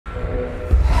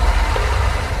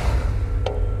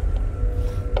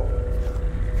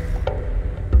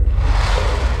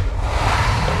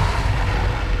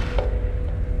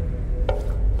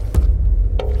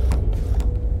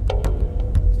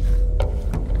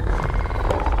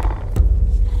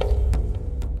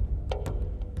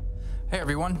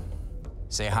everyone.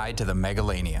 Say hi to the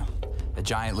Megalania, a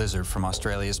giant lizard from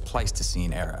Australia's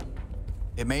Pleistocene era.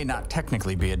 It may not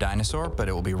technically be a dinosaur, but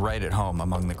it will be right at home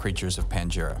among the creatures of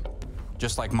Panjura.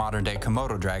 Just like modern-day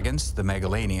Komodo dragons, the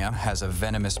Megalania has a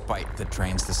venomous bite that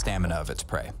drains the stamina of its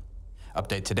prey.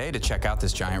 Update today to check out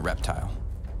this giant reptile.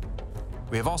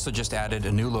 We have also just added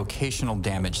a new locational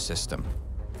damage system.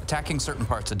 Attacking certain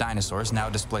parts of dinosaurs now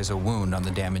displays a wound on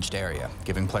the damaged area,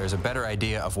 giving players a better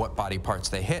idea of what body parts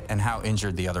they hit and how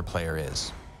injured the other player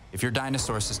is. If your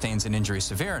dinosaur sustains an injury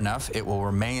severe enough, it will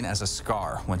remain as a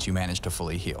scar once you manage to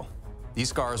fully heal. These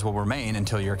scars will remain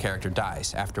until your character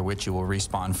dies, after which you will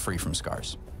respawn free from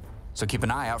scars. So keep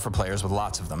an eye out for players with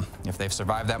lots of them. If they've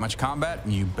survived that much combat,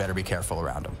 you better be careful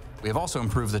around them. We have also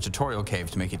improved the tutorial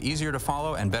cave to make it easier to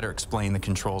follow and better explain the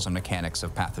controls and mechanics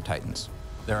of Path of Titans.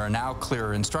 There are now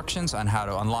clearer instructions on how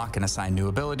to unlock and assign new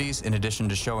abilities, in addition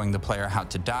to showing the player how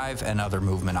to dive and other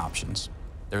movement options.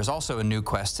 There is also a new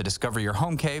quest to discover your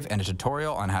home cave and a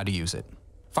tutorial on how to use it.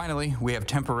 Finally, we have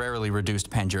temporarily reduced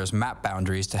Panjura's map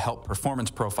boundaries to help performance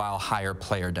profile higher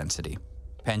player density.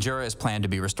 Panjura is planned to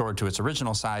be restored to its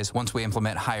original size once we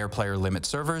implement higher player limit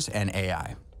servers and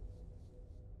AI.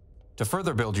 To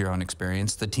further build your own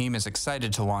experience, the team is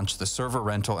excited to launch the server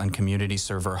rental and community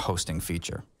server hosting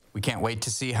feature. We can't wait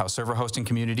to see how server hosting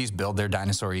communities build their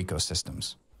dinosaur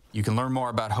ecosystems. You can learn more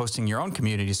about hosting your own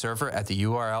community server at the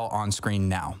URL on screen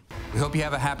now. We hope you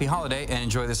have a happy holiday and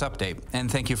enjoy this update. And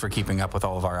thank you for keeping up with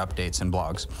all of our updates and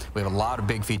blogs. We have a lot of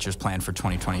big features planned for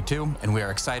 2022, and we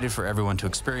are excited for everyone to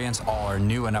experience all our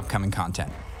new and upcoming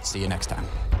content. See you next time.